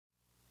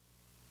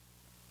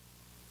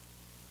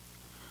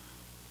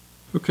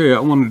Okay, I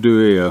want to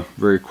do a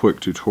very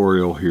quick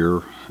tutorial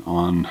here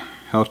on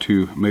how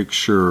to make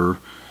sure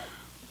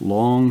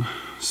long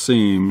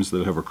seams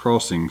that have a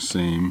crossing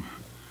seam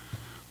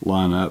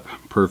line up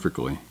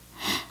perfectly.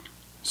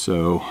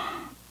 So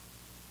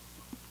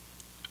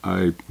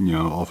I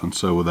often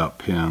sew without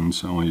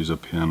pins. I only use a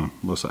pin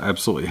unless I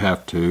absolutely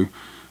have to.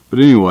 But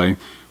anyway,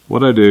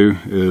 what I do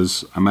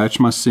is I match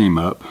my seam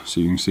up,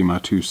 so you can see my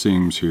two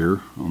seams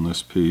here on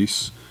this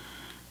piece,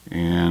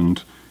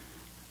 and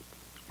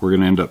we're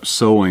going to end up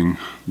sewing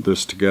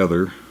this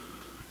together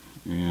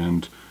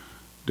and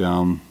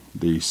down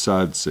the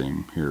side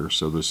seam here.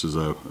 So this is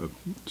a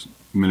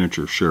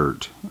miniature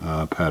shirt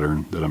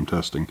pattern that I'm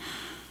testing.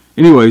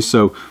 Anyway,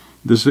 so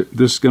this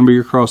is going to be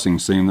your crossing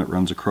seam that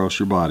runs across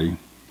your body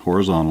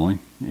horizontally,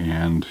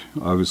 and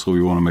obviously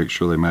we want to make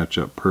sure they match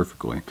up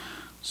perfectly.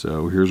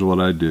 So here's what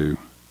I do.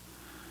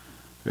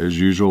 As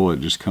usual, it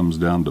just comes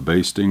down to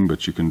basting,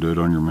 but you can do it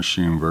on your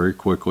machine very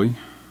quickly,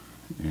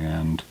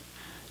 and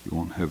you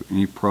won't have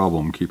any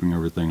problem keeping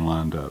everything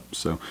lined up.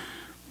 So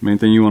the main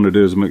thing you want to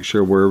do is make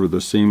sure wherever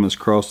the seam is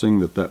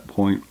crossing that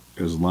point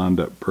is lined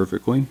up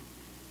perfectly.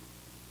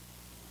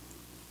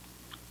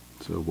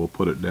 So we'll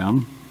put it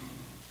down.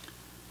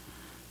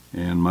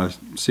 And my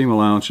seam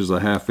allowance is a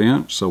 1/2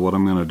 inch, so what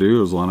I'm going to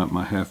do is line up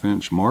my 1/2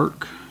 inch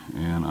mark,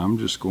 and I'm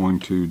just going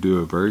to do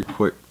a very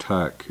quick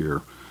tack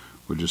here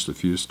with just a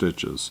few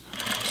stitches.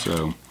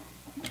 So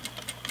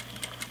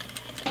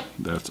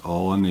that's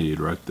all I need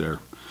right there.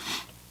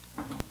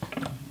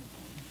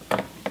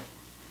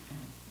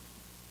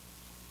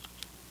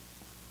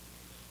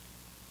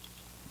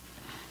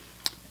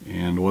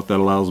 And what that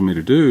allows me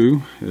to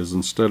do is,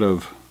 instead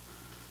of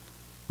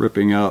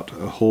ripping out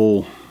a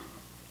whole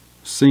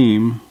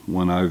seam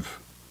when I've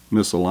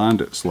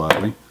misaligned it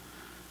slightly,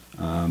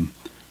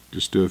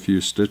 just do a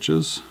few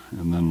stitches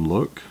and then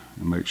look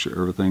and make sure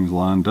everything's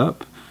lined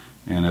up.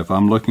 And if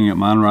I'm looking at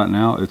mine right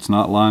now, it's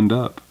not lined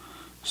up.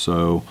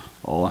 So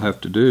all I have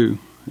to do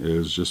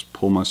is just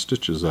pull my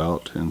stitches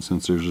out, and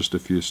since there's just a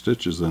few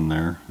stitches in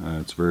there,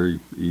 it's very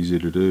easy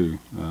to do.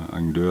 I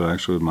can do it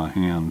actually with my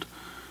hand.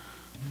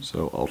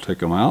 So I'll take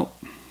them out,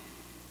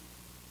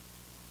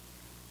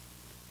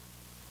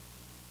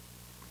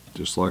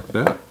 just like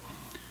that,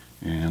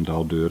 and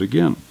I'll do it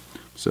again.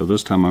 So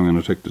this time I'm going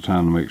to take the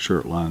time to make sure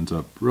it lines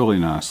up really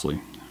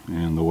nicely.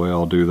 And the way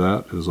I'll do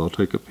that is I'll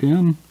take a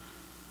pin,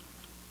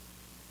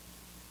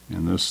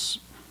 and this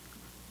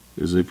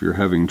is if you're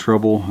having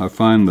trouble. I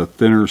find the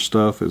thinner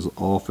stuff is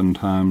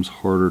oftentimes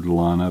harder to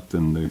line up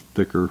than the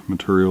thicker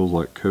materials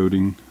like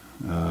coating.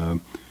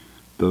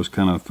 Those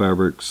kind of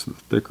fabrics, the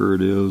thicker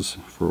it is,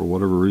 for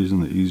whatever reason,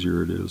 the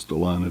easier it is to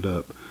line it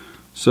up.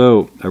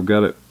 So I've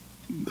got it,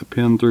 the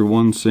pin through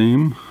one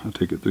seam. I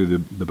take it through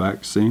the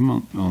back seam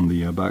on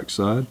the back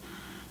side,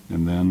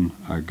 and then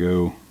I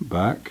go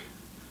back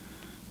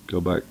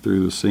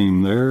through the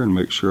seam there and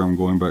make sure I'm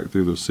going back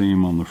through the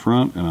seam on the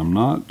front, and I'm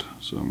not.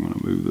 So I'm going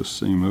to move this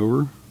seam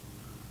over.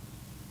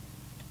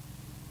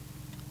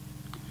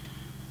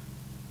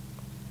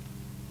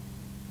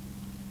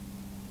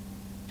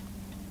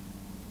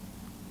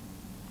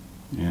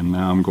 And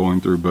now I'm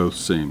going through both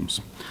seams.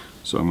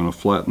 So I'm going to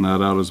flatten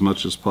that out as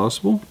much as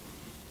possible.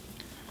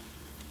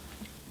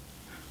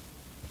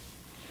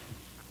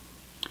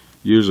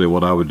 Usually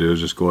what I would do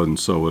is just go ahead and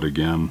sew it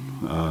again.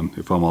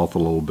 If I'm off a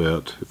little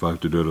bit, if I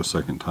have to do it a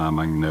second time,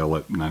 I can nail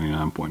it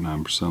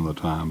 99.9% of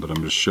the time. But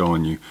I'm just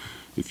showing you,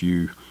 if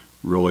you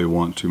really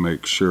want to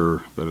make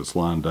sure that it's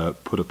lined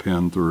up, put a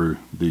pin through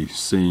the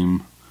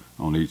seam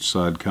on each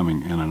side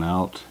coming in and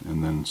out,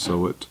 and then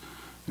sew it,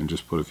 and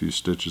just put a few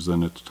stitches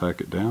in it to tack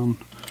it down.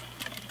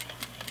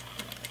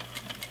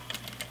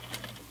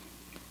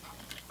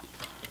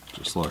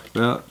 Just like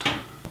that.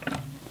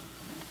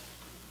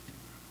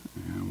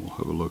 And we'll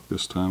have a look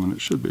this time, and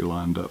it should be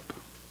lined up.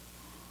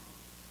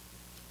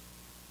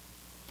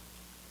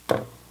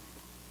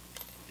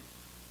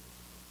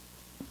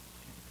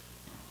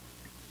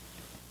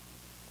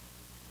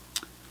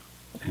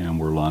 And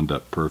we're lined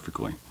up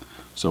perfectly.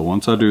 So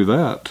once I do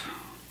that,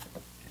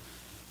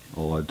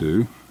 all I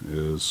do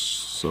is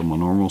sew my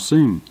normal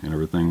seam and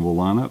everything will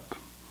line up.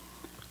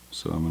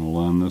 So I'm going to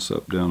line this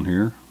up down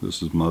here.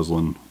 This is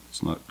muslin.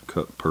 It's not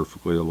cut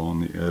perfectly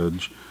along the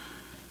edge.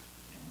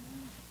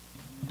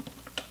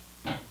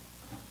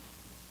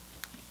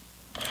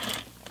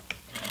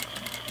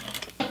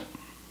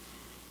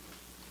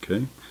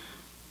 Okay,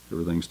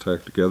 everything's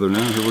tacked together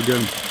now. Here we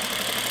go.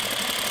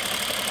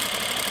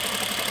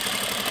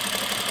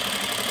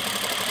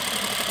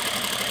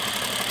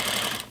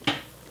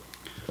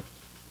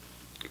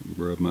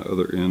 Grab my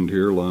other end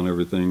here, line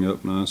everything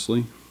up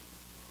nicely,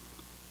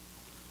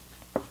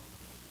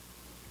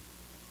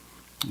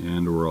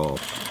 and we're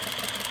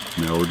off.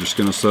 Now we're just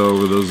going to sew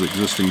over those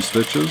existing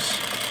stitches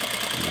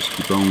and just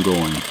keep on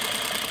going.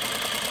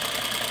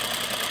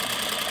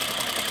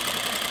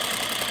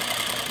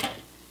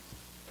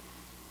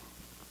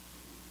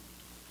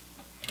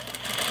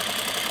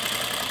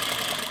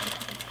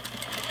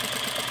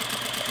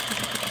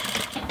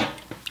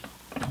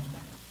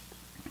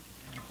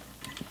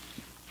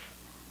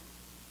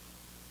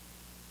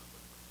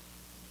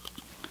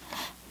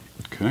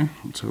 Okay,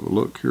 let's have a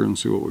look here and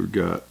see what we've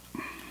got.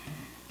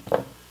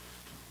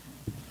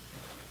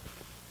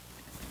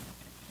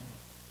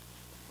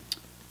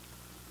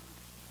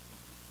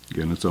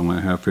 Again, it's only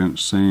a 1/2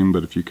 inch seam,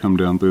 but if you come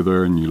down through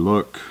there and you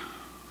look,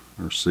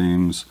 our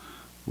seams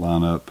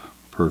line up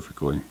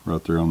perfectly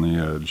right there on the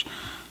edge.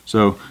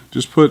 So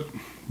just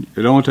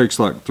it only takes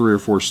like 3 or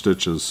 4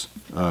 stitches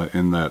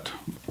in that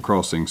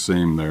crossing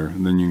seam there,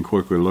 and then you can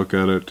quickly look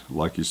at it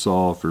like you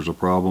saw. If there's a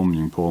problem,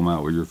 you can pull them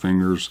out with your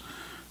fingers,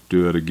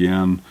 do it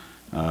again,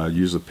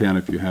 use a pen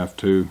if you have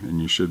to,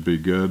 and you should be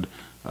good.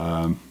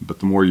 But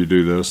the more you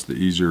do this, the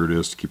easier it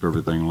is to keep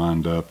everything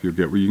lined up. You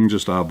can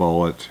just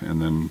eyeball it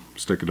and then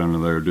stick it under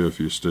there, do a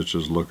few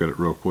stitches, look at it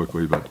real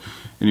quickly. But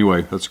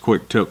anyway, that's a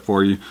quick tip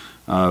for you.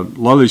 A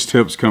lot of these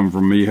tips come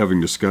from me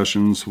having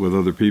discussions with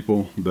other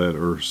people that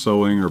are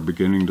sewing or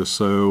beginning to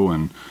sew,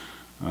 and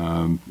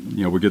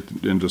you know, we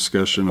get in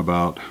discussion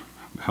about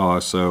how I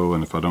sew,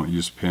 and if I don't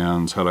use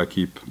pins, how do I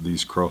keep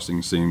these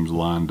crossing seams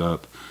lined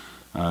up.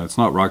 It's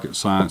not rocket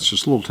science,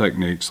 just little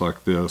techniques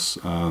like this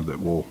that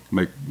will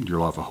make your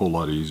life a whole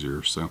lot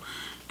easier. So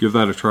give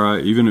that a try.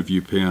 Even if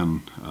you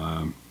pin,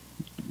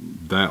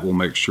 that will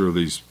make sure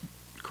these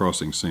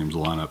crossing seams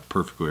line up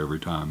perfectly every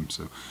time.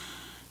 So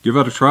give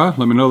that a try.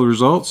 Let me know the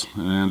results.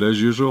 And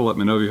as usual, let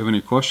me know if you have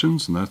any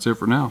questions. And that's it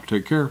for now.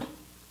 Take care.